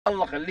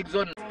الله خليك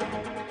زن.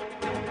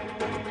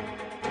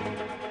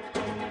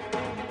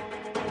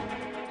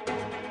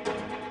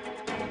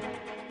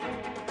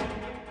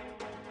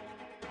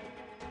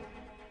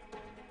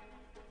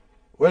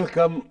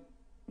 Welcome,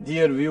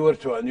 dear viewers,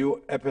 to a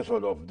new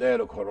episode of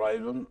Dialogue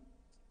Horizon.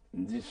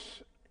 In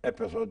this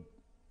episode,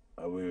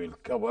 we'll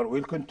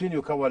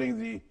continue covering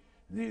the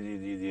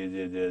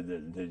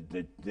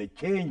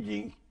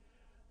changing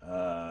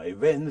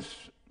events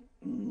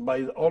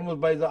almost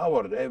by the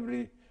hour.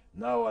 Every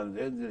now and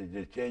then,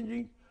 the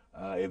changing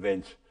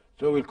events.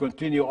 So we'll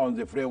continue on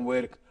the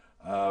framework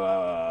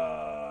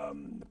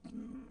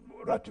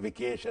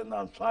ratification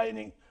and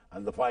signing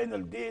and the final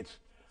dates.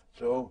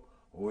 So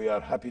we are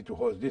happy to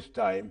host this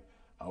time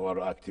our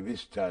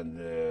activist and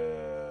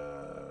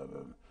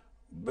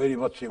very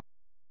much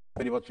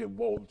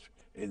involved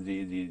in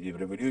the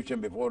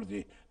revolution before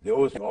the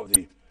ousting of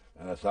the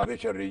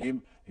Salvation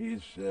regime.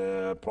 He's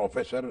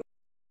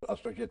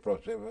associate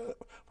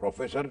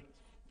professor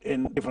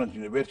in different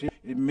universities.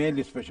 He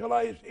mainly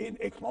specialized in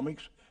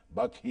economics,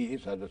 but he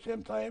is at the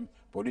same time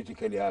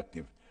politically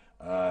active.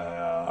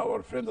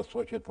 Our friend,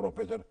 associate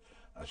professor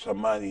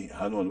Samani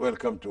Hanoun,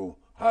 welcome to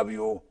have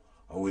you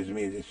with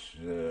me this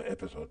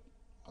episode.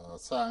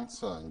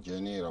 Thanks,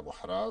 Engineer Abu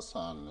Haras,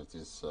 and it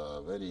is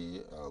a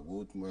very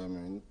good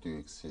moment to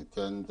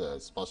extend a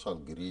special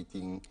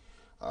greeting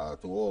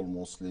to all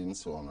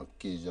Muslims on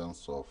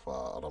occasions of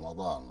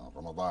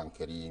Ramadan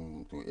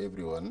Kareem to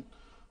everyone,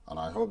 and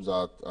I hope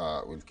that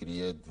will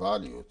create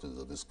value to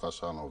the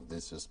discussion of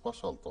this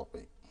special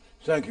topic.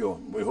 Thank you.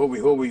 We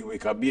hope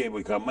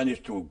we can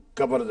manage to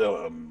cover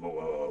the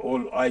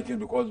all items,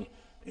 because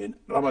in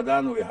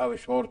Ramadan we have a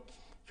short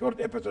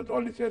episode,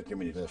 only 30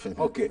 minutes.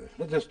 Definitely. Okay,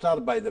 let us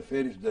start by the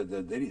first,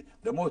 the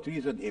most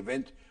recent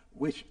event,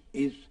 which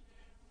is,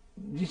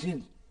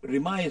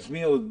 reminds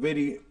me of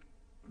very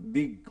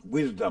big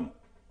wisdom.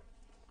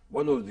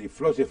 One of the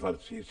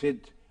philosophers, he said,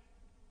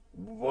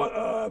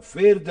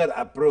 further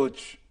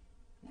approach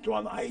to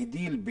an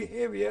ideal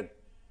behavior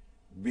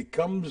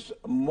becomes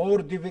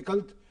more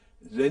difficult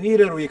the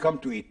nearer we come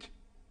to it.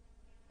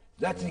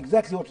 That's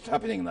exactly what is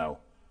happening now.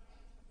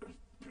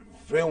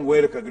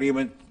 Framework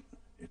agreement,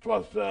 it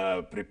was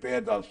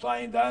prepared and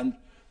signed and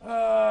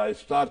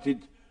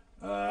started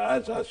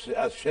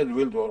as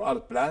scheduled or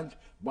as planned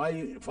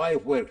by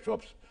 5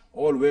 workshops.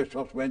 All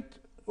workshops went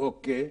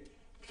okay,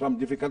 some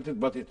difficulties,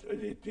 but it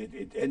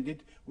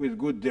ended with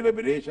good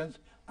deliberations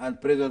and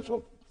presence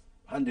of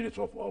hundreds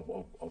of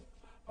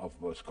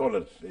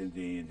scholars in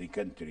the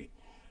country.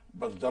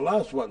 But the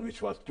last one,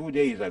 which was 2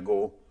 days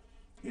ago,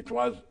 it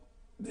was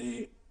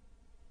the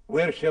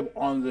workshop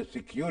on the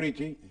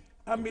security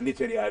and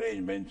military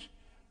arrangements,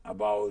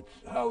 about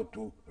how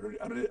to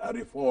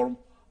reform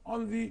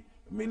on the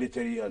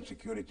military and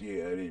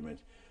security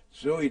arrangements.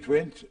 So it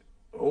went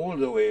all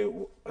the way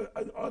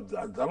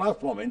at the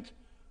last moment.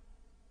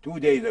 2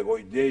 days ago,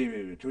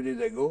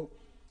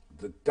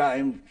 the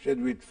time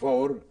scheduled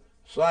for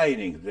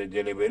signing the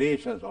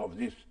deliberations of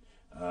this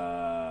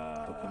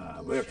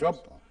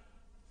workshop,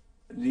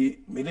 the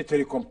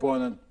military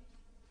component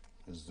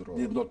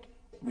did not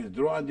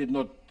withdraw and did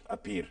not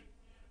appear,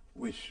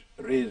 which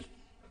raised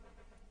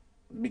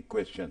big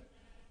question.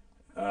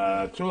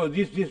 So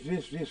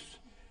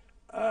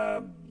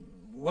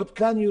what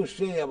can you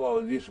say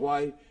about this?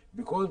 Why?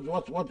 Because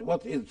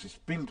what is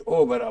spilled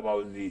over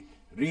about the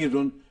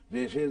reason,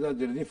 they say that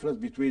the difference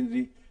between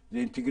the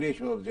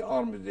integration of the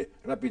army, the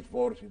rapid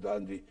forces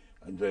and the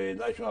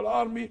national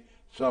army,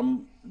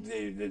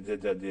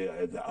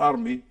 the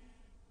army,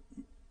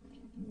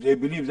 they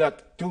believe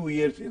that 2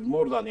 years is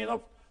more than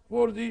enough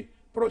for the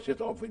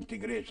process of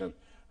integration.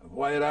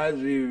 Whereas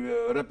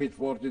the rapid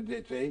forces,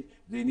 they say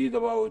they need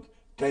about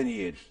 10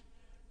 years.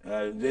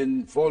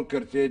 Then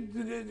Volker said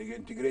the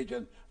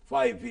integration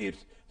 5 years.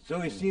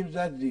 So it seems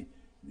that the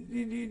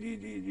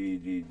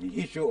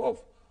issue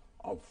of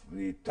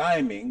the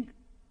timing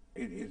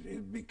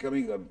is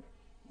becoming a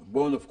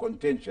bone of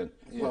contention.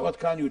 Yeah. What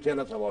can you tell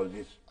us about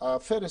this?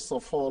 First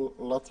of all,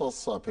 let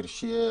us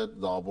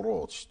appreciate the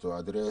approach to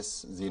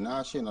address the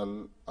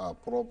national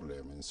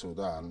problem in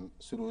Sudan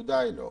through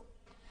dialogue.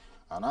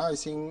 And I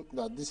think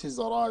that this is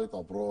the right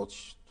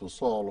approach to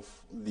solve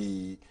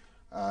the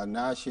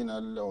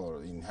national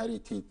or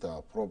inherited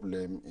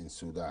problem in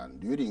Sudan.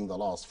 During the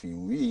last few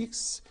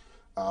weeks,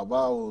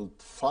 about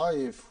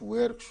 5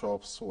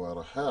 workshops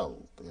were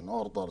held in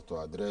order to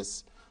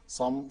address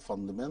some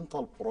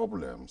fundamental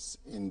problems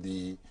in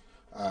the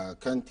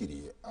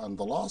country. And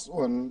the last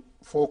one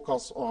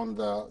focused on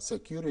the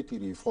security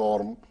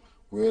reform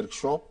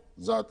workshop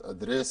that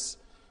addressed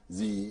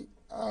the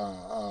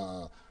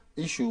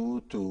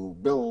issue to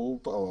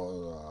build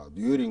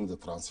during the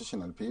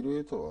transitional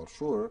period, or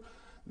sure,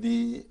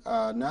 the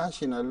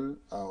national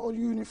or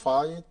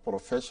unified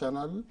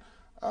professional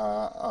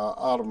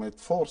armed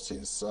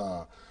forces.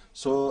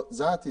 So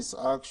that is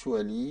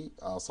actually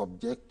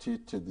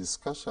subjected to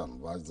discussion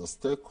by the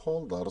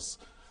stakeholders,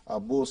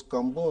 both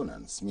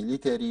components,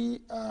 military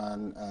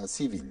and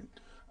civil.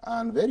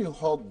 and very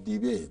hot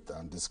debate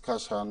and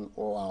discussion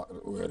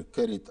were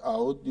carried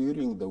out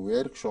during the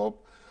workshop.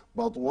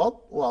 But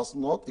what was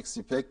not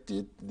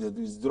expected, the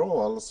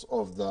withdrawals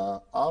of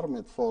the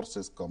armed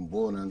forces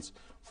components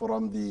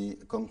from the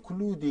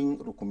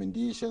concluding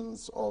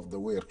recommendations of the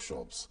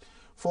workshops.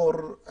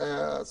 For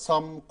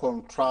some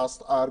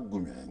contrast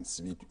arguments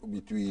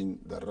between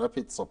the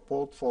rapid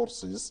support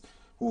forces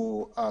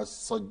who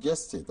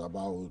suggested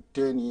about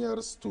 10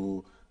 years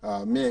to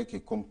make a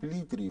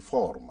complete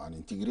reform and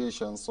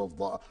integrations of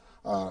the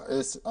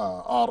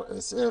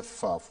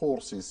RSF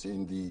forces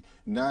in the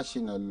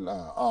national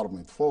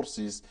armed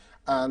forces,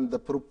 and the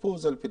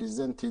proposal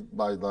presented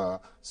by the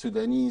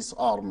Sudanese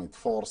armed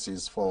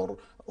forces for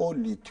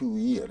only 2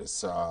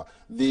 years.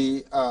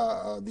 The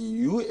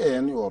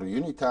UN or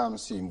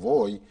UNITAM's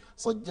envoy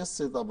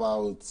suggested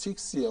about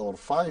 6 or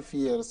 5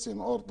 years in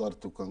order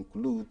to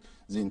conclude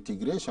the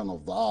integration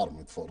of the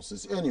armed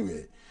forces.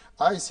 Anyway,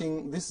 I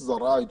think this is the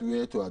right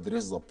way to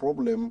address the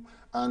problem,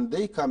 and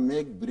they can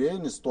make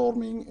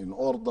brainstorming in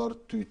order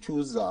to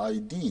choose the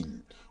ideal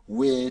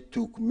way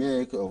to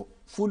make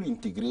full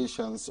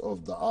integrations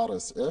of the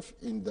RSF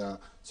in the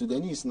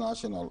Sudanese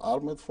National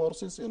Armed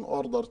Forces in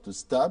order to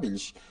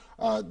establish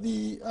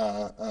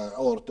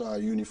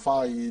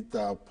unified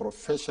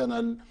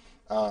professional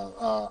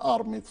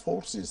armed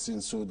forces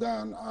in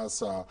Sudan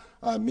as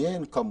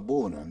main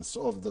components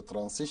of the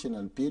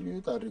transitional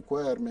period and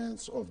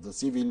requirements of the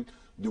civil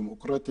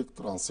democratic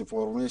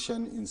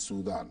transformation in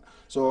Sudan.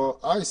 So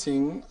I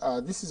think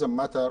this is a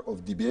matter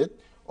of debate,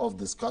 of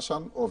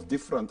discussion, of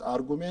different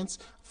arguments.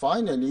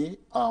 Finally,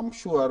 I'm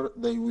sure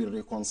they will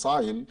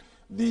reconcile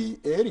the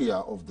area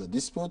of the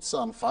disputes,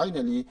 and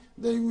finally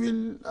they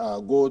will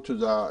go to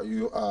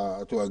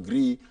the to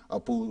agree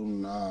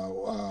upon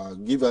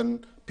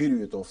given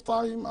period of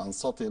time and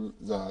settle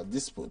the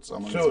disputes. So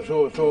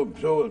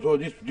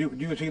this, do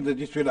you think that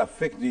this will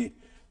affect the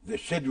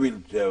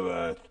scheduled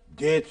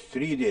dates,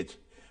 3 dates?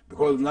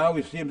 Because now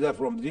it seems that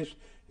from this,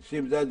 it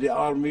seems that the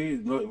army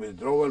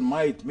withdrawal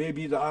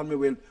maybe the army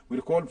will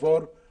call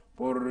for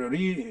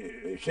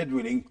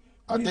rescheduling.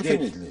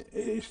 Definitely.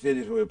 Instead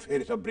of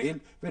 1st April.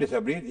 1st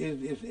April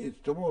is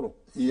tomorrow.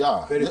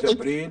 Yeah. 1st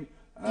April,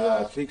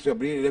 6th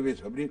April,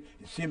 11th April.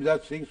 It seems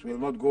that things will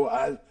not go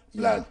as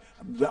planned.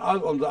 Yeah.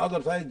 On the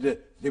other side, the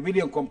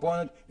civilian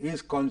component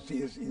is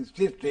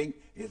insisting,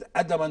 is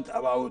adamant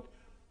about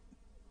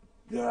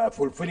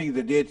fulfilling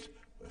the dates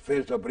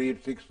 1st April,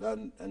 6th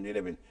and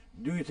 11th.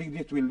 Do you think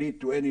this will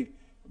lead to any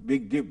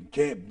big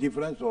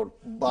difference? Or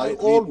by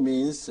all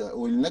means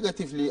will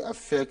negatively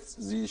affect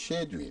the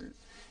schedule.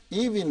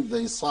 Even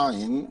they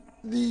sign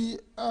the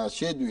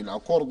schedule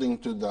according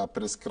to the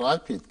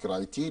prescribed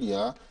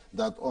criteria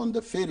that on the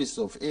 1st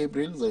of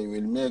April they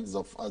will make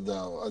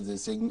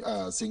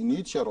the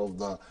signature of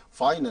the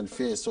final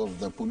phase of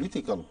the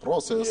political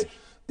process.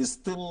 Yes.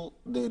 Still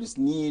there is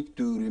need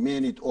to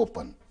remain it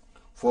open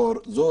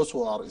for those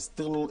who are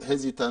still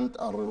hesitant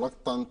and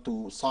reluctant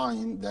to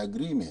sign the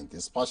agreement,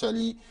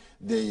 especially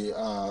the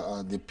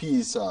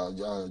peace,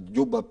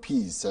 Juba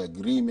peace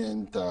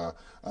agreement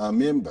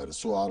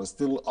members who are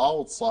still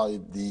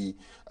outside the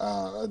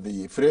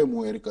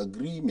framework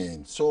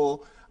agreement.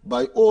 So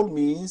by all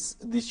means,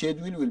 the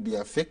schedule will be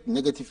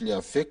negatively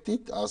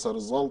affected as a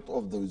result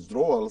of the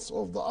withdrawals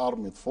of the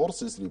armed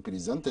forces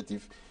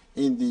representative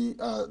in the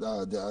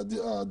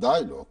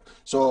dialogue.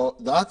 So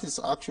that is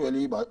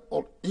actually by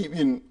all,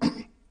 even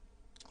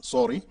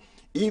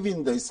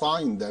even they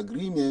sign the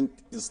agreement,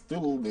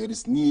 still there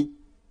is need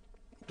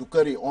to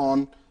carry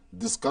on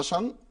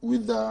discussion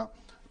with the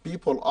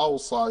people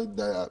outside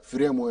the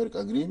framework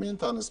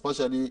agreement, and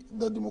especially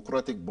the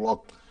democratic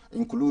bloc,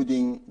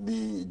 including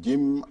the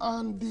JIM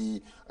and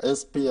the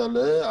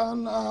SPLA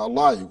and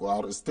LAI, who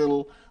are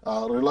still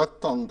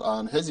reluctant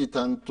and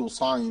hesitant to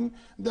sign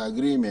the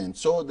agreement.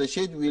 So the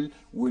schedule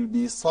will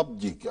be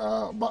subject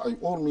by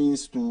all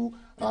means to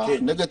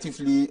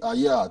negatively,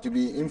 to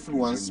be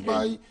influenced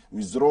by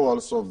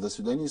withdrawals of the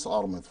Sudanese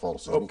armed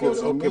forces. Okay,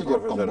 because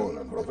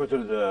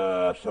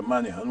Professor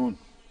Samani Hanoun,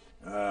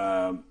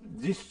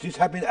 this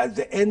happened at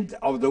the end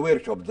of the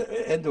workshop,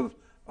 the end of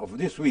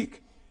this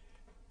week.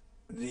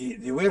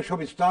 The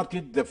workshop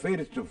started the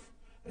first of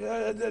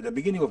the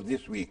beginning of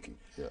this week.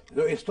 Yeah.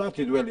 So it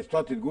started well, it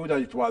started good,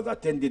 and it was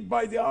attended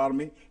by the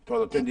army. It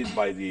was attended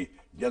by the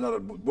General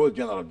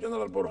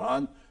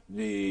Burhan,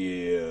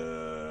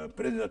 the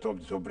President of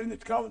the Sovereignty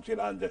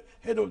Council and the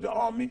head of the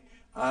army,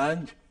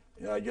 and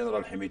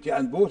General Hamiti,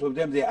 and both of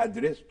them they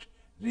addressed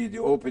the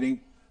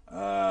opening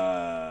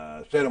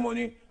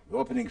ceremony, the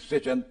opening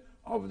session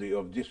of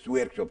this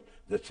workshop,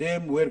 the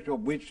same workshop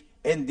which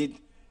ended,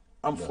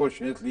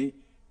 unfortunately,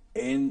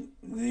 in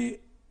the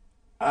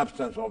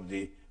absence of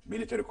the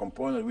military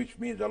component, which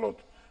means a lot.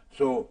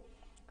 So,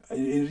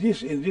 in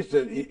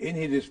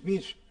his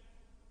speech,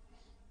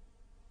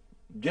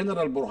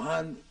 General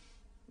Burhan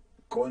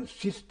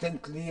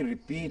consistently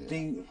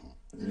repeating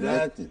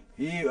that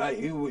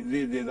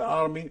the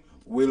army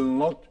will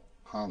not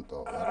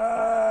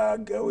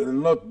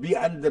be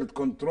under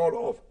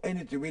control of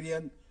any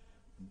civilian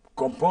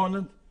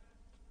component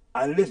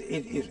unless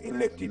it is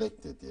elected.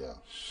 Elected, yeah.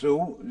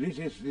 So this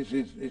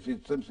is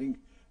something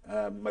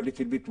a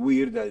little bit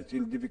weird and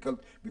still difficult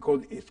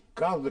because it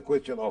caused the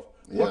question of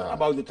what Yeah.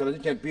 about the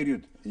transitional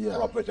period, Yeah.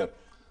 Professor?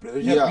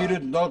 Transitional Yeah.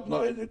 period not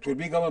it will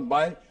be governed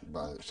by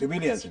By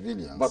civilians,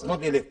 civilians, but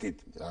not elected.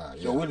 Yeah, So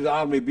yeah. will the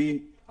army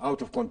be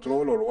out of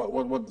control or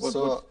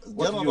So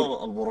what is General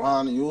your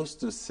Al-Burhan used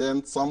to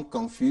send some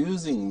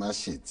confusing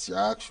message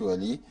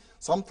actually,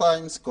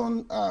 sometimes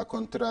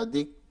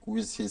contradict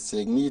with his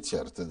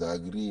signature to the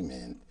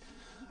agreement.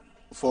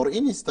 For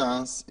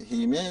instance,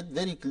 he made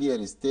very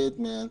clear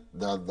statement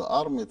that the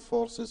armed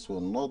forces will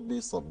not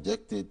be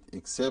subjected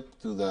except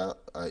to the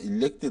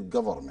elected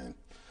government.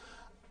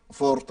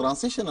 For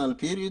transitional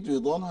period, we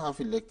don't have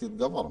elected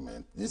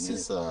government. This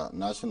is a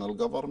national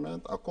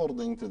government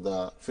according to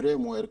the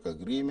framework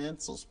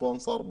agreements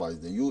sponsored by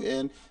the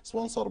UN,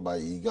 sponsored by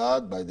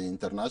IGAD, by the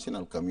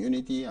international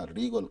community and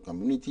legal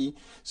community.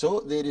 So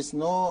there is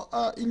no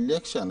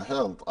election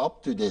held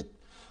up to date.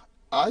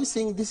 I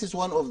think this is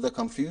one of the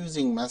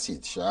confusing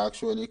message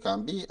actually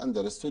can be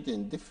understood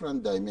in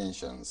different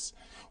dimensions.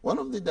 One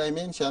of the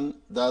dimension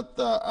that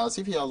as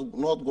if he is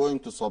not going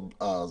to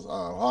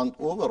hand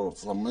over or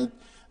submit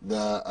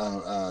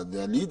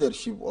the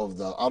leadership of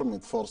the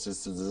armed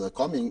forces to the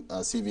coming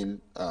civil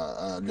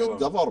led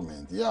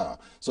government. Yeah,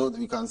 so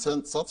we can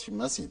send such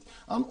message.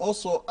 And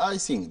also, I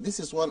think this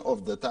is one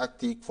of the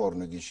tactic for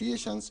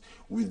negotiations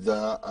with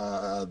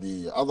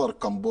the other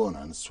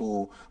components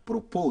who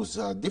propose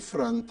a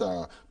different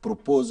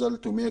proposal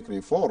to make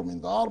reform in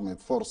the armed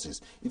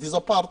forces. It is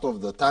a part of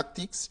the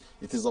tactics.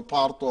 It is a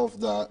part of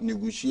the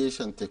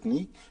negotiation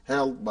technique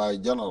held by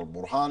General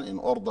Burhan in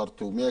order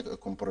to make a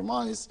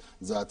compromise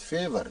that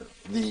favor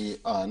the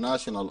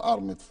national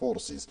armed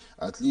forces.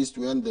 At least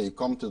when they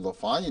come to the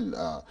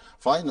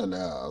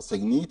final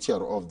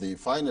signature of the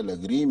final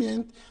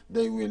agreement,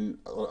 they will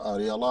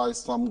realize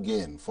some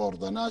gain for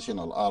the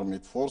national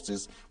armed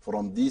forces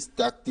from this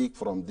tactic,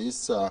 from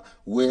this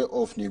way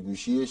of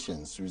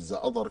negotiations with the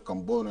other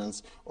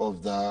components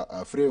of the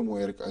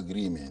framework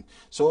agreement.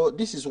 So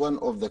this is one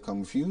of the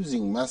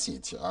confusing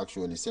message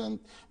actually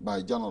sent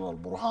by General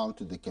Burhan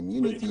to the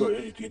community.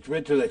 it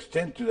went to the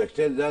extent that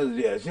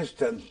the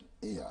assistant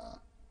Yeah.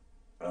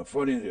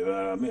 foreign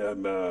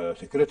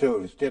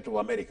Secretary of State of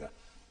America,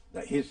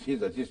 that his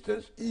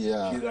assistants,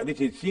 Yeah.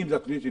 it seems a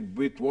little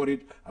bit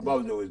worried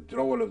about the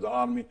withdrawal of the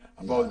army,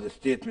 about the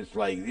statements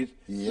like this.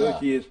 Yeah. So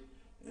she is,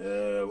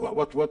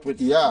 what would...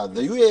 Yeah,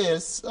 the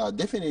U.S.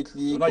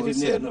 Definitely United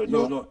Nations,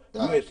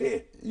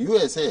 concerned.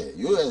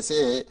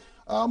 USA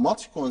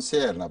much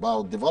concerned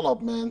about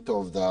development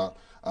of the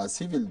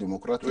civil To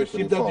democratic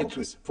see that reforms.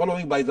 it's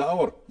following by the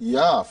hour.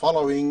 Yeah,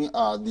 following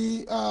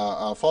the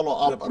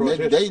follow-up, The make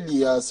process.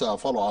 daily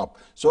follow-up.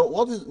 So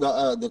what is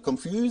the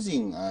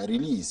confusing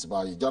release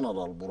by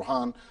General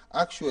Burhan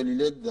actually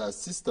led the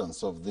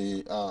assistance of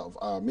the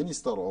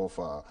Minister of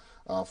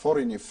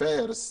Foreign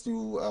Affairs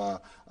to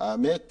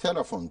make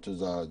telephone to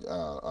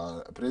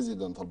the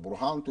President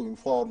Al-Burhan to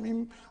inform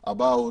him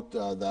about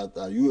that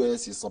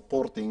U.S. is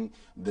supporting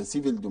the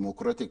civil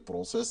democratic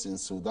process in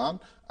Sudan.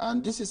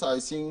 And this is, I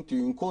think, to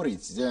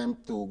encourage them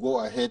to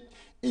go ahead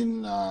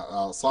in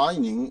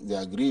signing the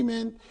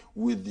agreement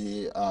with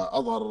the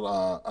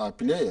other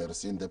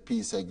players in the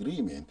peace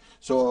agreement.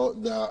 So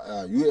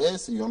the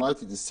U.S.,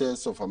 United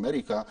States of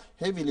America,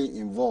 heavily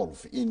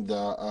involved in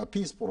the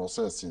peace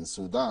process in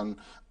Sudan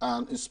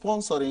and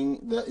sponsoring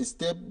the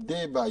step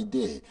day by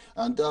day.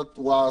 And that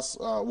was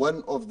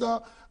one of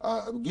the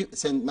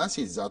send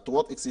messages at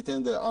what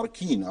extent they are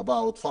keen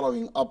about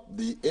following up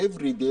the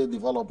everyday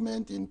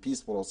development in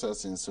peace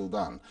process in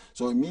Sudan.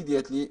 So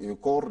immediately a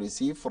call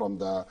received from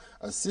the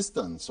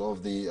assistance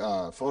of the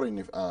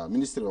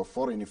Ministry of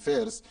Foreign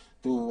Affairs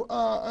to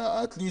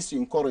at least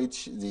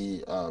encourage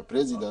the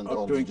president Or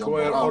or to the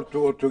inquire, general.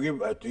 or to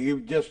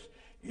give just,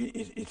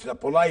 it's a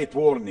polite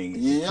warning.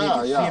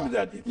 Yeah, it seems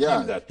that. It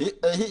seems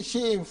that.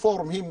 She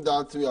informed him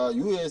that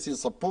U.S.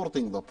 is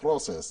supporting the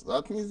process.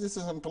 That means this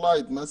is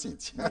implied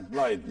message.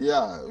 Implied.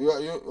 Yeah,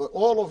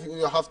 all of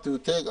you have to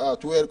take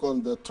to work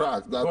on the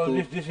track. That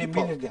Because this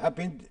immediately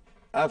happened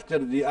after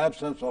the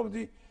absence of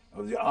the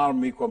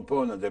army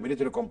component, the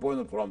military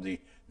component from the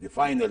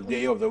final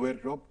day of the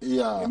workshop.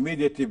 Yeah.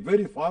 Immediately,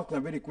 very fast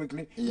and very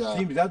quickly. Yeah. It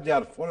seems that they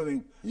are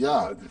following.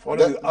 Yeah,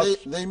 Following us.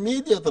 the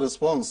immediate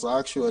response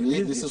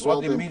actually, this is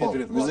what immediate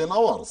informed. Within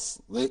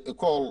hours, they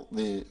call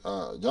the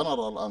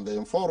general and they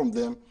inform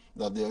them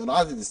that the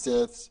United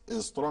States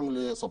is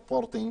strongly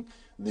supporting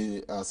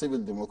the civil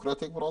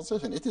democratic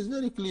process. It is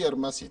very clear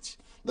message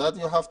that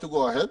you have to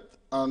go ahead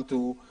and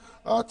to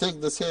take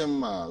the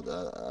same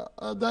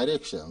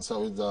direction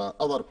so with the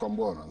other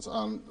components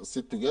and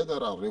sit together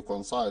and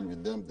reconcile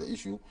with them the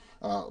issue.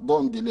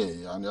 Don't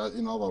delay, and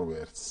in other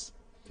words.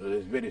 So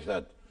it's very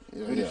sad.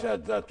 Very Yeah.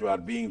 sad that we are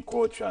being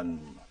coached and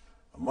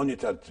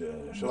monitored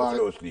so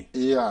closely.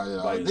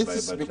 Yeah. This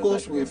is by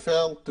because we international-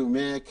 failed to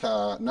make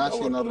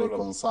national problem.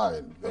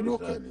 reconcile Very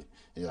locally.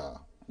 Yeah.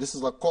 This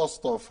is the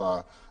cost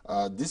of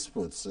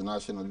disputes,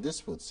 national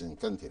disputes in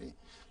country.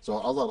 So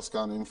others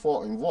can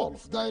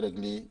involve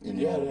directly in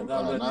your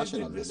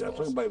national disputes.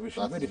 Which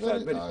is very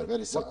sad, very sad.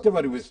 very sad.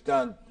 Whatever we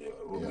stand,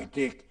 we Yeah.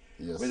 take,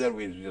 Yes. whether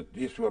with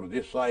this or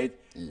this side,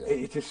 Yeah.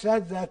 it is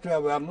sad that we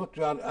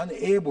are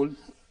unable,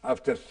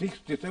 after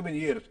 67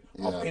 years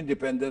Yeah. of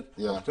independence,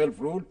 Yeah. of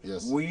self-rule,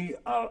 Yes. we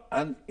are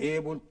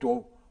unable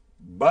to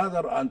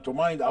bother and to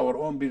mind our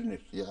own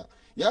business. Yeah,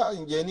 yeah,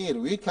 engineer.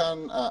 We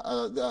can.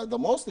 The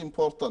most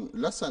important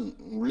lesson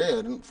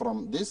learned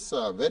from this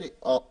very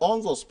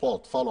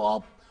on-the-spot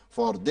follow-up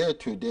for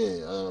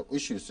day-to-day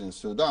issues in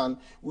Sudan,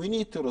 we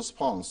need to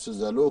respond to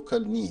the local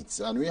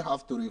needs, and we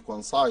have to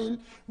reconcile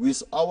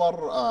with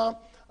our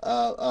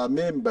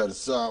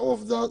members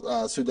of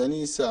the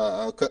Sudanese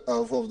of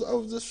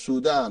the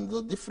Sudan,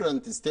 the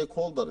different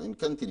stakeholders in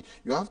country.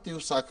 You have to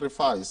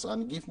sacrifice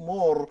and give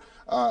more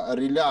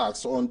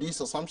relax on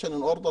this assumption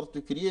in order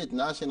to create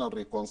national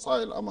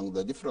reconcile among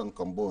the different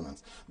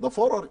components. The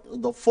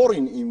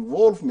foreign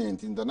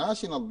involvement in the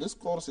national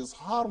discourse is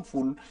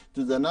harmful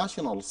to the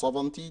national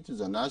sovereignty, to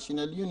the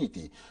national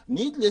unity.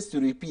 Needless to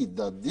repeat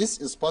that this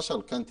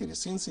special country,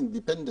 since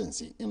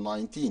independence in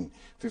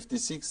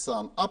 1956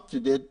 and up to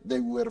date,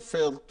 they were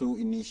failed to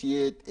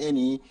initiate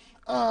any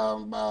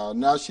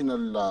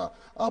national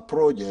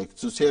project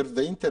to serve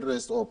the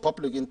interest or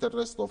public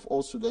interest of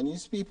all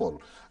Sudanese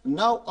people.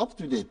 Now, up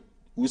to date,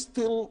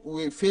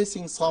 we're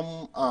facing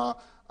some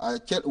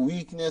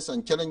weakness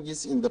and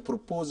challenges in the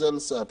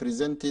proposals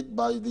presented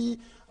by the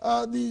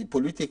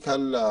political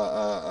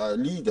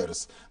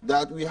leaders,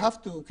 that we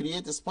have to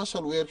create a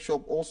special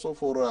workshop also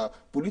for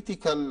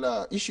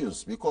political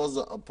issues, because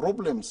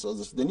problems,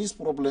 the Sudanese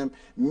problem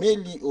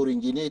mainly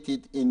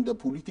originated in the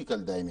political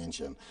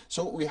dimension.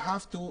 So we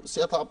have to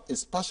set up a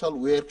special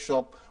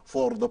workshop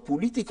for the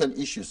political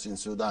issues in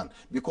Sudan,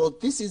 because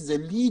this is the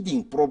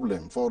leading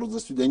problem for the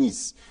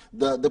Sudanese.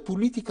 The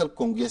political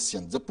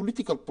congestion, the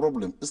political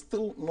problem is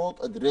still not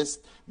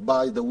addressed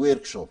by the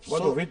workshops.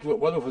 One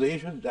of the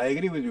issues, I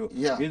agree with you,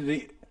 Yeah. is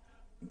the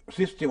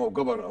system of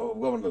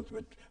governance,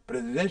 with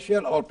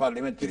presidential or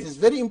parliamentary. It is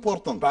very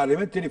important.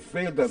 Parliamentary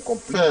failed and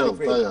completely Failed,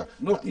 failed. yeah.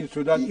 Not in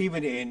Sudan,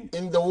 even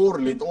in the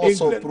world, it in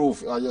also England,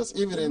 proved, yes,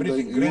 even in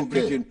Britain, the Great UK.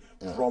 Britain,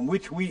 Yeah. from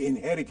which we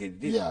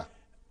inherited this Yeah.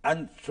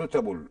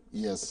 unsuitable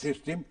Yes.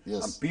 system,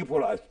 Yes. and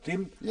people are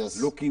still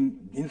Yes.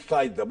 looking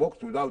inside the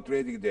box without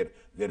raising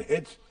their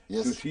heads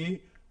Yes. to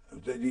see,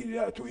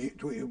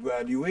 to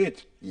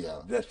evaluate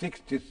Yeah. the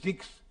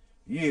 66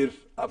 years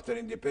after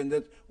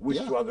independence, which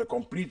Yeah. was a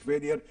complete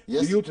failure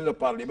Yes. due to the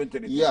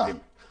parliamentary Yeah.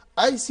 system.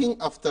 I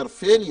think after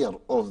failure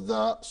of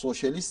the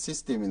socialist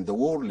system in the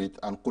world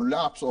and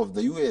collapse of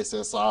the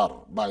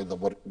USSR by the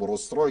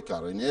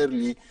perestroika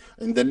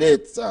in the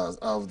late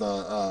of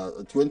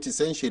the 20th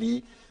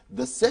century,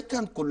 the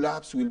second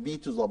collapse will be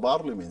to the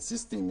parliament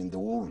system in the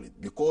world,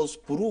 because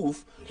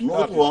proof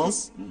not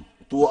once,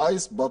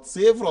 twice, but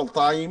several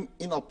times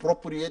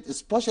inappropriate,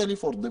 especially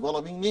for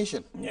developing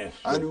nation. Yes.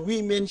 And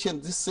we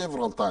mentioned this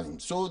several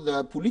times. So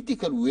the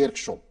political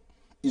workshop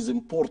is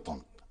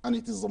important, and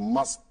it is a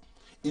must.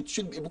 It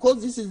should be,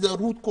 because this is the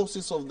root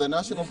causes of the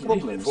national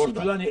problem. For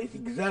Sudan. Sudan,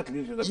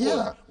 exactly, this is the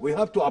Yeah. point. We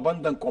have to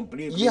abandon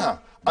completely. Yeah,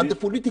 and the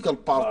this political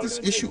parties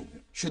parliamentary issue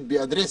system. should be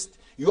addressed.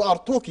 You are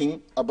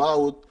talking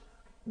about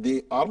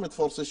the armed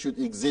forces should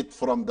exit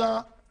from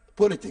the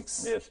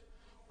politics. Yes.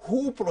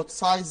 Who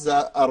politicized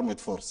the armed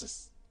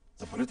forces?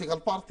 The political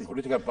party.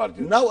 Political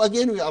parties. Now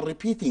again we are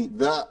repeating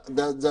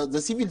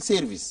the civil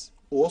service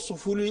also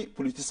fully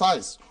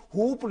politicized.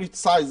 Who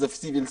politicized the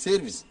civil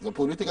service? The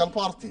political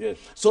party. Yes.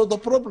 So the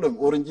problem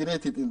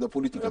originated in the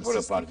political The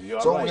political system. party, you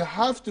are So right. we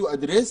have to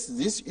address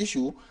this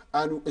issue,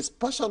 and a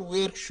special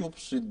workshop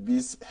should be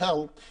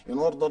held in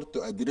order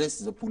to address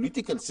the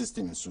political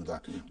system in Sudan.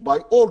 By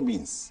all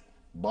means,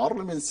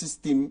 parliament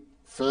system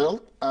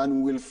failed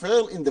and will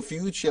fail in the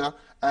future,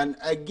 and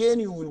again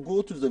you will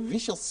go to the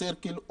vicious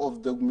circle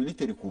of the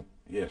military coup.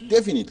 Yes.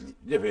 Definitely.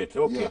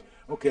 Definitely. Okay.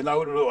 Yeah. Okay.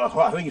 Now,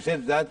 having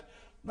said that,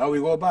 now we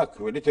go back.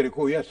 Military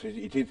coup, yes,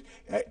 it is.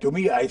 To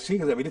me, I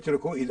think the military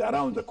coup is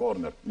around the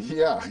corner.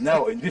 Yeah.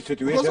 Now, in this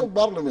situation, Because of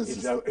parliament it's,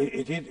 system.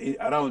 it is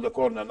around the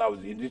corner now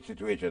in this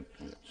situation.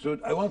 Yeah. So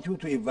I want you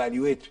to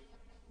evaluate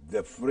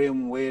the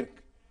framework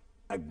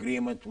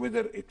agreement,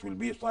 whether it will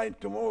be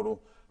signed tomorrow,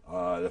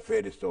 the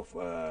 1st of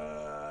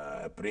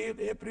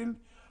April,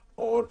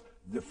 or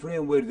the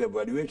framework, the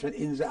evaluation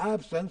in the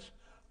absence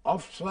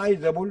of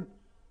sizable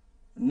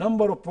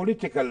number of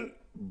political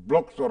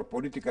blocs or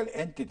political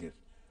entities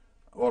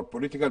or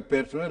political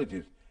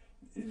personalities.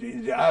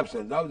 In the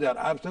absence, now they are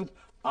absent,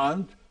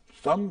 and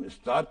some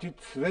started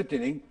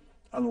threatening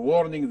and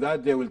warning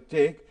that they will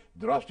take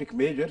drastic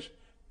measures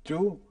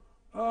to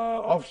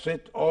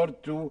offset or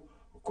to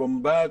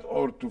combat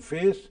or to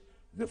face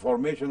the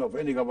formation of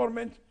any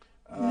government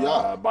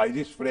by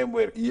this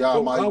framework. Yeah,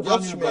 so my how can you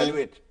judgment,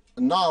 evaluate?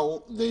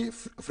 now the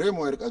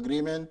framework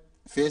agreement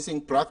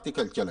facing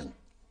practical challenge.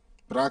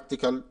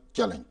 Practical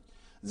challenge.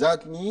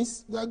 That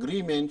means the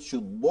agreement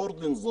should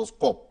broaden the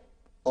scope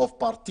of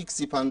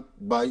participants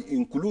by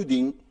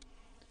including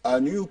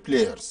new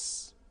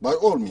players. By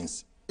all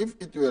means, if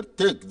it were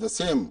take the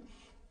same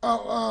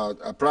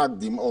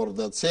paradigm or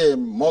the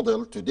same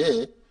model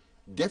today,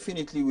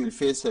 definitely will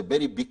face a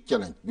very big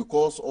challenge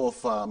because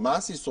of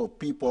masses of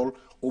people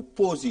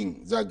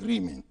opposing the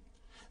agreement.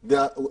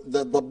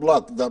 The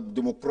bloc, the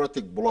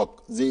democratic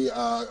bloc,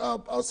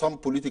 some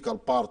political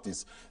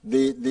parties,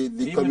 the Even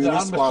the communist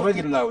armed party.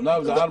 struggle now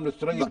the armed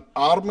struggle. The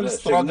armed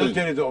struggle.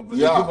 Signatories of the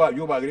Yeah.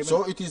 Juba Agreement.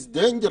 So it is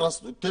dangerous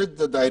to take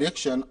the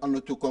direction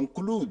and to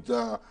conclude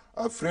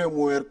a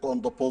framework on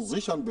the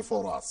position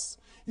before us.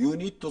 You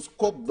need to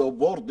scope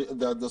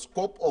the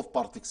scope of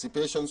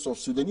participations of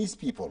Sudanese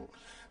people.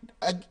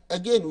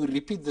 Again, we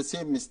repeat the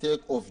same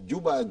mistake of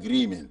Juba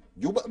Agreement.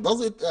 Juba,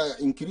 does it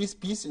increase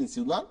peace in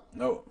Sudan?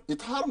 No.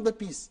 It harmed the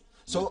peace.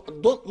 So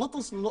don't let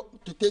us not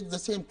to take the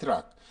same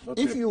track. Not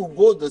If yet. you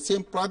go the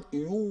same track,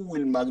 you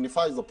will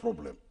magnify the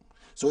problem.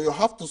 So you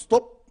have to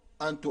stop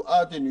and to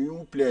add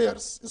new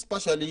players.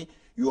 Especially,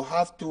 you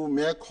have to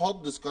make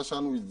hot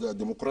discussion with the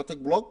democratic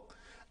bloc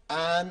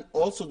and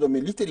also the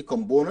military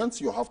components.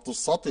 You have to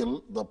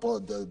settle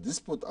the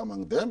dispute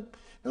among them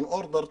in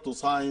order to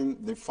sign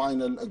the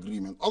final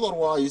agreement.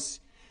 Otherwise,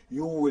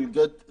 you will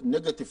get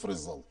negative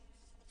result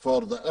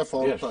for the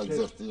effort Yes, to yes.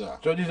 exert. Yeah.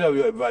 So these are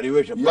your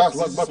evaluation. Yes,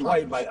 but this but is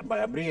why,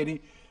 my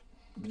really,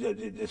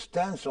 the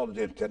stance of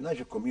the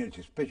international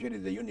community, especially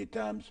the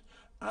UNITAMs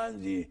and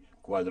the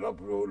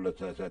quadruple,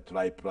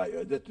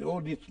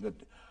 all this,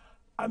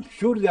 I'm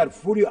sure they are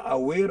fully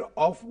aware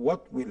of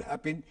what will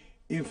happen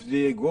if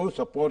they go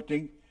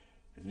supporting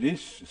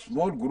this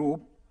small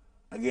group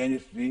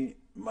against the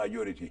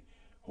majority.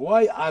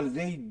 Why are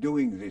they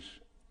doing this?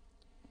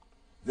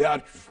 They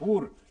are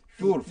sure,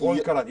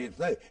 Volker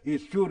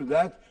is sure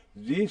that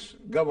this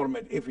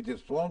government, if it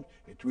is formed,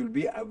 it will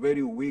be a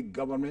very weak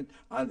government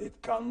and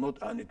it cannot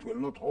and it will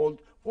not hold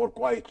for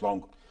quite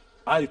long.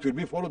 And it will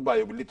be followed by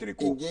a military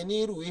coup.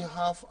 Engineer, we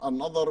have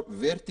another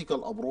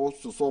vertical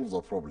approach to solve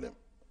the problem.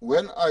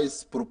 When I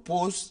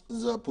propose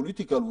the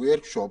political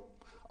workshop,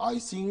 I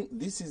think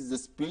this is the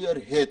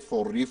spearhead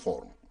for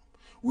reform.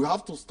 We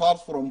have to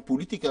start from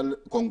political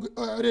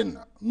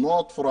arena,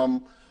 not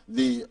from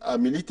the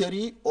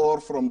military or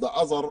from the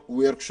other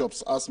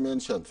workshops as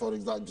mentioned, for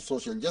example,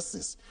 social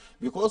justice.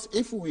 Because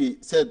if we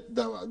set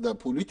the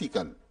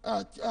political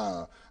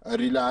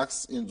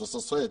relax in the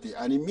society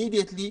and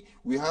immediately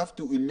we have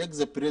to elect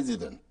the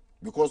president,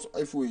 because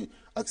if we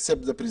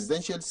accept the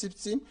presidential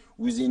system,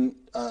 within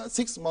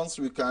 6 months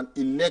we can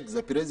elect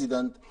the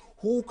president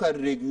who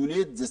can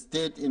regulate the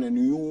state in a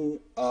new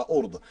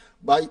order.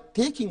 By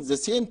taking the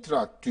same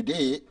track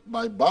today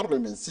by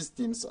parliament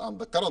systems and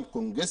the current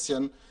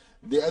congestion,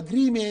 the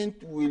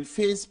agreement will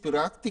face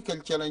practical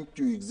challenge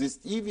to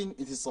exist, even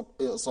it is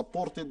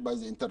supported by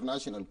the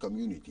international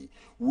community,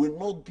 will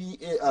not be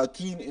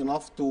keen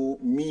enough to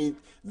meet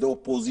the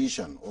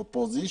opposition.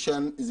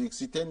 Opposition is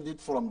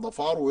extended from the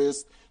far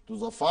west to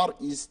the far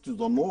east, to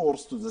the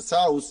north, to the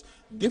south.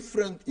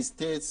 Different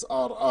states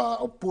are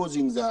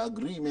opposing the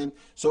agreement,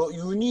 so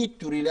you need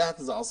to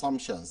relax the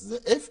assumptions. The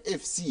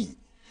FFC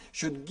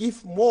should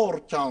give more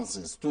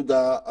chances to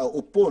the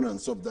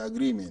opponents of the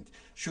agreement,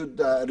 should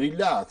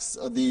relax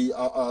the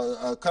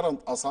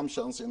current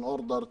assumptions in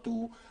order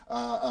to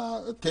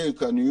take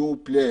new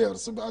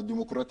players, a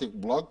democratic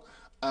bloc,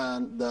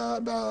 and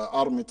the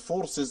armed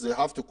forces, they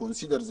have to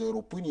consider their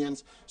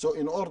opinions. So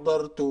in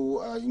order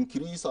to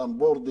increase and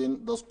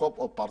broaden the scope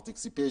of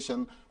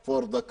participation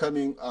for the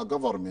coming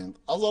government.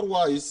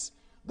 Otherwise,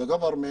 the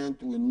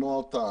government will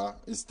not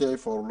stay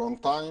for long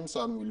times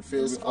and will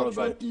face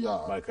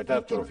by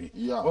catastrophe.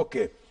 Yeah.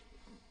 Okay.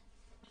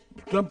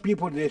 Some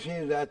people they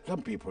say that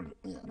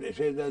they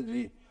say that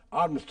the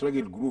armed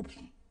struggle groups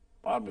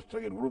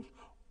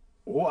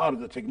who are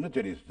the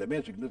signatories, the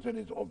main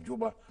signatories of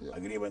Juba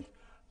agreement,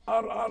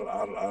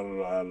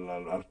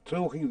 are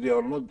talking they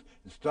will not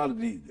start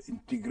the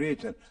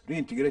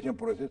reintegration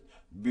process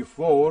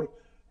before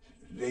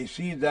they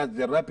see that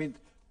the rapid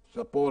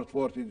support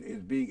forces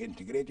is being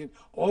integrated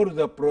or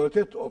the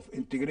process of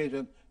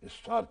integration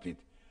started.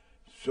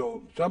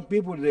 So some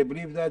people they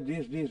believe that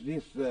these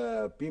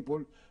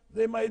people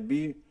they might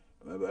be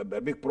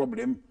a big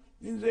problem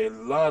in the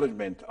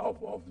enlargement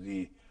of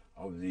the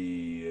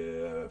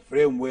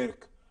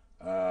framework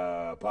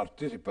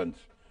participants.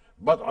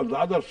 But on the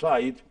other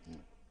side,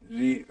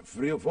 the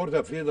for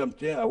the freedom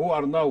who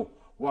are now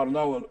on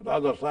the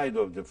other side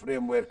of the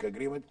framework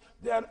agreement,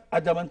 they are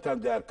adamant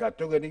and they are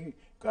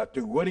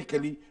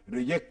categorically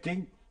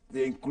rejecting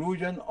the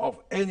inclusion of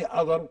any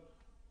other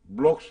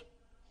blocks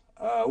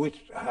which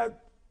had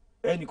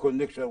any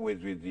connection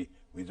with the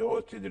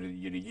hostage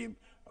regime.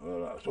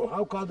 So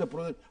how can the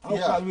process? How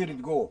can we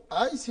it go?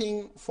 I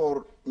think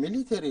for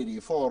military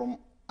reform,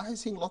 I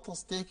think let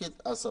us take it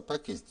as a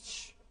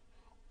package.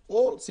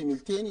 All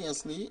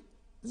simultaneously,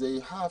 they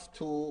have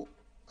to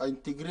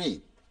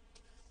integrate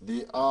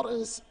the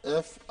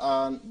RSF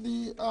and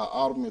the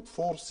armed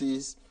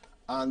forces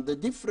and the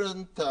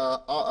different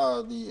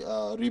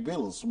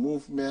rebels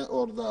movement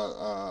or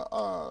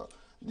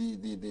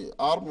the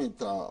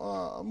armed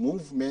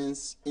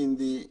movements in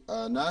the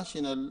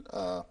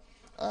national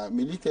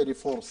military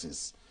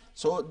forces.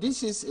 So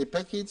this is a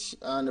package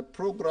and a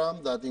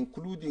program that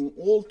including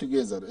all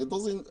together. It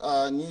doesn't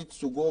need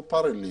to go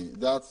parallelly.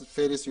 That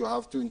first you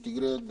have to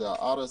integrate the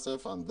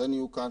RSF and then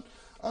you can.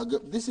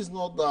 This is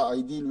not the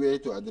ideal way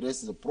to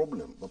address the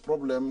problem. The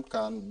problem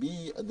can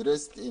be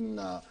addressed in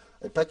a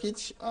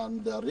package,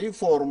 and the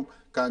reform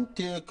can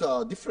take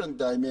a different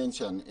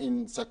dimension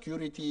in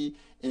security,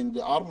 in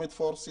the armed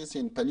forces,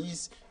 in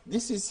police.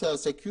 This is a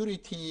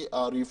security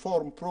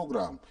reform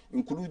program,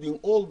 including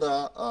all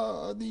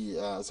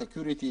the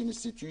security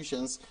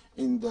institutions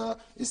in the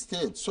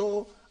state.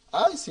 So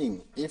I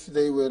think if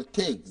they will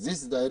take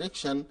this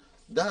direction,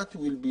 that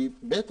will be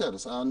better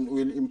and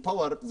will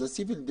empower the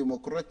civil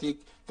democratic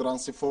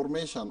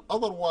transformation.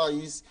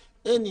 Otherwise,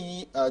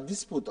 any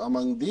dispute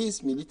among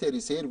these military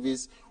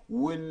service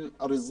will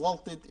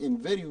result in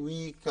very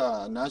weak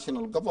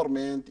national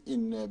government,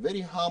 in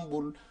very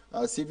humble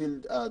civil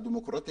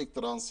democratic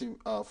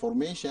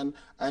transformation,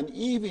 and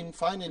even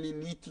finally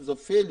lead to the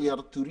failure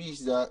to reach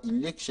the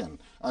election.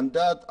 And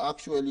that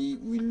actually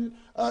will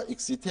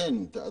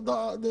extend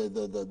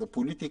the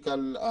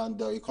political and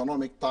the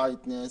economic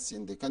tightness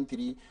in the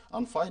country,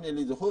 and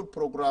finally the whole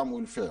program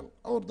will fail,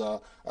 or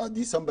the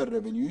December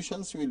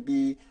revolutions will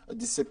be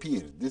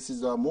disappeared. This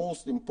is the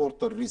most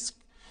important risk.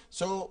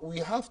 So we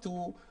have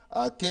to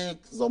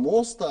take the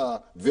most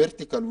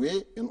vertical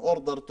way in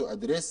order to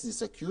address the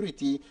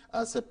security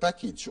as a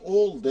package.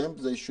 All them,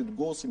 they should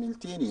go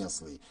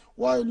simultaneously.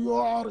 While you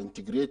are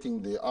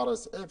integrating the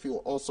RSF, you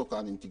also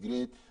can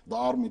integrate the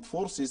armed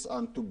forces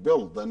and to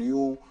build the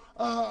new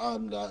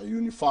and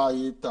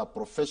unified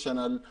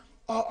professional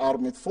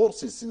armed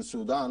forces in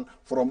Sudan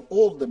from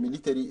all the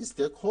military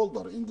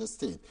stakeholders in the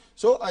state.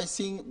 So I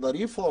think the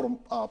reform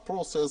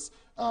process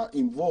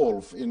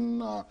involved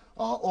in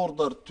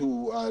order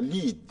to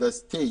lead the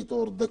state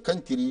or the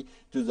country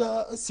to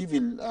the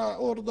civil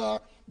or the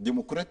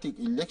democratic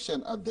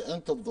election at the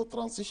end of the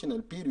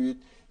transitional period,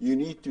 you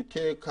need to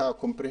take a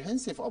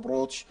comprehensive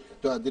approach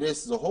to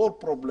address the whole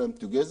problem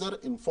together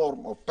in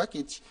form of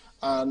package,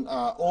 and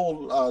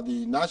all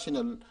the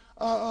national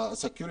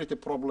security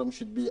problem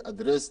should be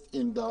addressed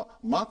in the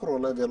macro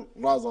level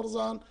rather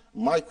than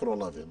micro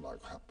level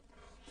like happened.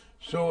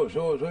 So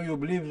you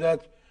believe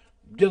that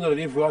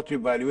generally, if you have to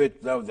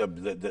evaluate now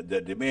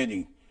the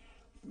remaining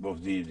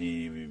of the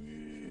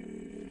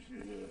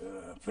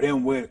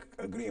framework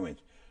agreement,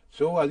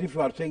 so as if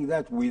you are saying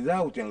that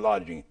without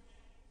enlarging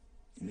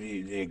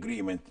the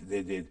agreement,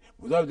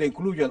 without the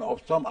inclusion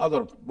of some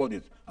other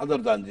bodies other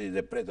than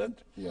the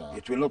present,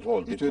 it will not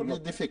hold. It will be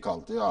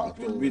difficult,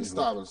 to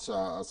establish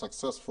a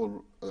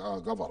successful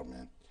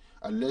government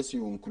unless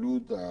you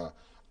include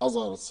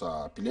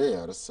other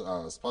players,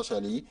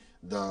 especially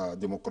the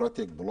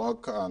democratic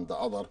bloc and the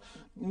other.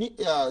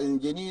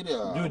 Engineer,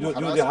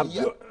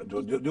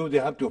 do they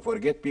have to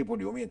forget people?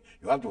 You mean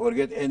you have to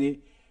forget any?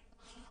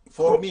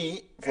 For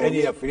me,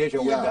 any affiliation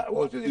with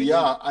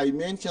that? I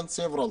mentioned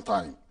several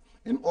times.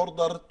 In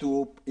order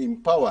to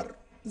empower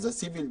the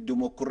civil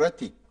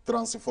democratic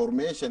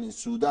transformation in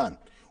Sudan,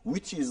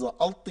 which is the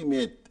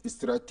ultimate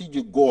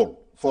strategic goal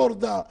for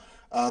the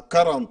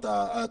current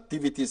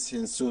activities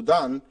in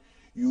Sudan,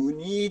 you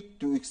need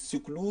to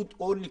exclude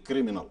only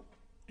criminal.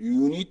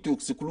 You need to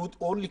exclude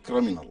only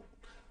criminal.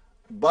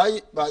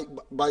 By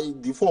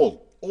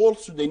default, all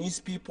Sudanese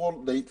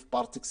people, they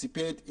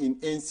participate in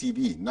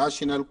NCB,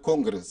 National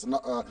Congress.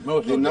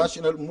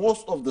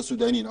 Most of the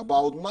Sudanese,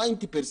 about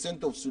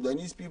 90% of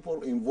Sudanese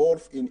people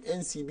involved in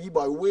NCB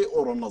by way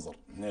or another.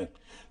 Yeah.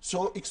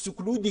 So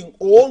excluding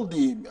all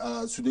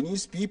the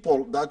Sudanese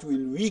people, that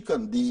will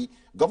weaken the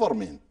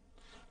government.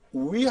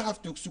 We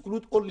have to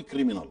exclude only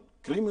criminal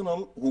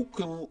who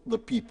kill the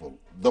people,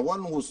 the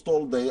one who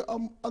stole the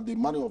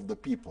money of the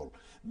people,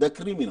 the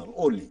criminal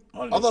only.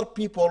 Other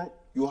people,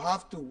 you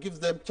have to give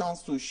them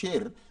chance to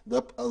share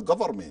the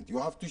government. You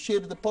have to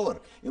share the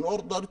power in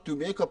order to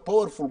make a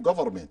powerful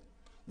government,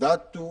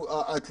 that to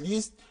at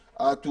least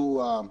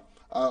to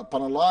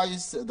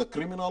penalize the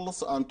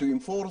criminals and to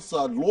enforce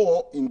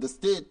law in the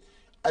state.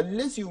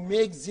 Unless you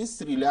make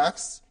this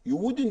relaxed, you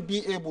wouldn't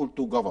be able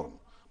to govern.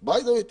 By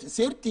the way,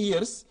 30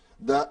 years,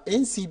 the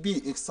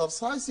NCB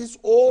exercises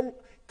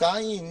all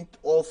kind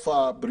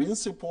of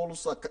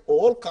principles,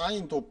 all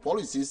kind of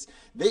policies.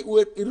 They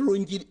were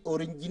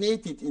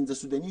originated in the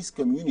Sudanese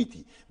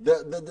community.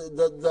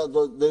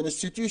 The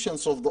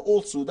institutions of the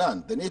old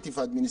Sudan, the native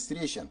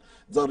administration,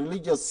 the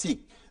religious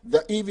Sikh,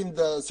 even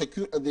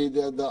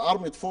the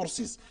armed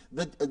forces,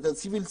 the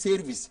civil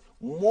service,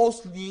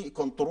 mostly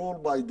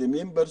controlled by the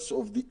members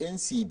of the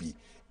NCB.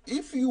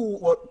 If you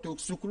were to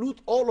exclude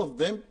all of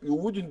them, you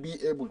wouldn't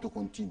be able to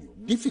continue.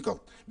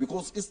 Difficult,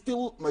 because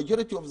still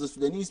majority of the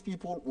Sudanese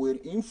people were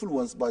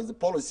influenced by the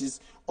policies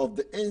of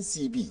the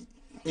NCB.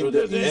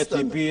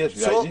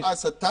 So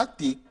as a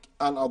tactic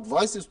and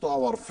advices to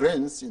our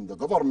friends in the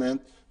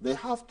government, they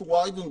have to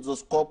widen the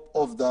scope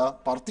of the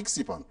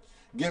participant.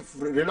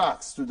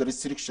 relax to the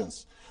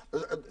restrictions.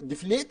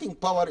 Deflating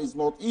power is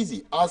not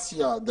easy.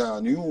 Asia, the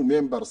new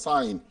member,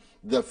 signed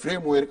the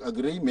framework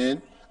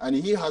agreement, and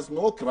he has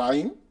no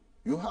crime.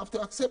 You have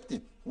to accept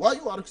it. Why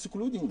you are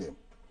excluding them?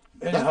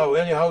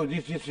 Anyhow,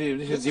 this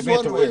is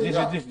debatable.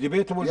 This is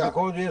debatable Yeah.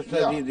 because yes,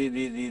 Yeah.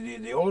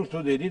 they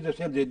also they did the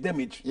same. They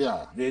damage.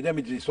 Yeah. They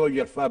damage the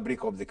social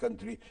fabric of the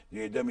country.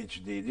 They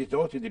damage this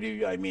also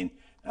I mean,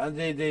 and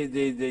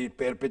they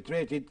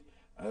perpetrated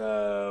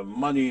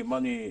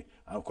money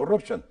and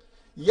corruption.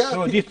 Yeah,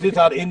 So these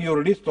are in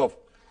your list of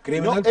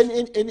criminals.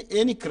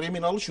 any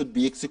criminal should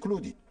be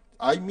excluded.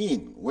 I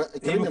mean,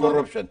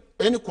 corruption.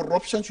 Any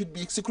corruption should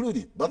be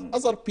excluded. But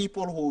other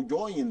people who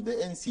join the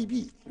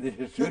NCB, This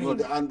is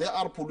and they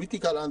are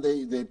political and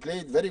they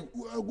played very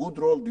good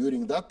role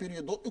during that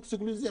period, don't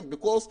exclude them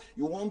because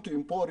you want to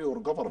impose your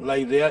government.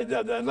 Like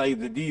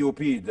the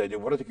DUP, the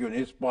Democratic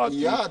Unionist Party.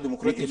 Yeah,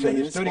 Democratic it's a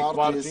Unionist historic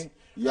parties, party,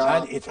 yeah.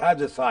 and it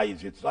had a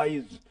size. Its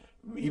size,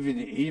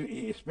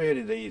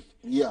 especially the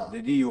Yeah.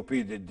 the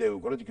DUP, the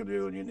Democratic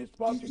Unionist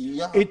Party.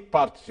 Yeah. It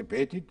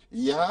participated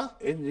Yeah.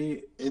 in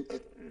the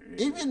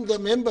Even the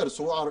members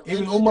who are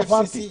Even in Umma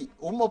FCC,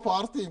 Umma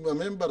Party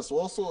members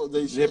also,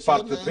 they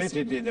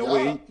participated NCB. in a Yeah,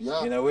 way,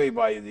 yeah. in a way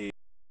by the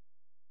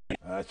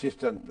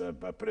assistant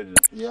president.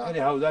 Yeah.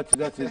 Anyhow,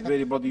 that is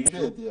very body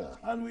issue, Good, yeah.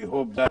 and we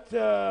hope that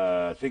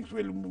things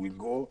will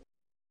go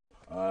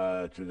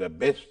to the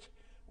best.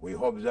 We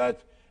hope that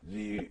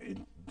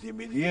the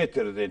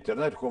mediator, the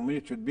international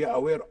community, should be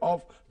aware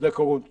of the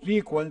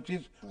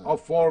consequences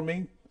of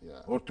forming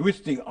or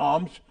twisting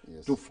arms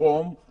to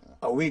form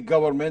a weak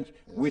government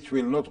which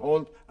will not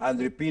hold and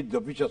repeat the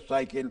vicious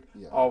cycle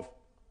of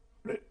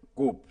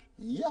coup.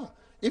 Yeah,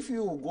 if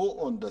you go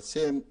on the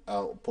same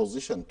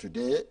position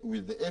today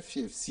with the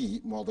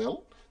FCFC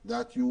model,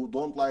 that you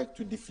don't like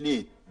to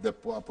deflate the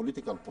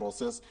political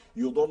process,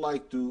 you don't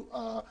like to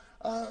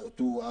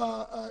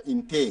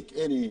intake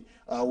any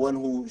one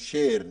who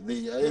share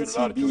the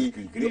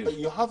NCB,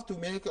 you have to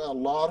make a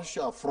large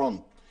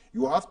front.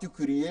 You have to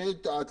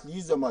create at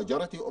least the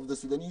majority of the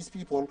Sudanese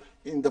people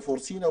in the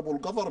foreseeable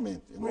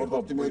government in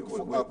order to make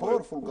a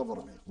powerful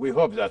government. We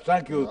hope that.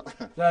 Thank you.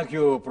 Thank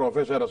you,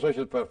 Professor,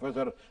 Associate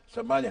Professor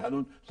Samani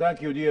Hanoun.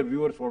 Thank you, dear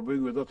viewers, for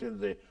being with us in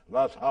the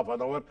last half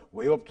an hour.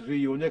 We hope to see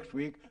you next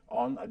week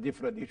on a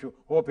different issue,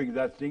 hoping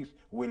that things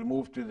will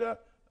move to the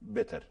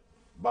better.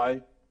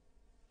 Bye.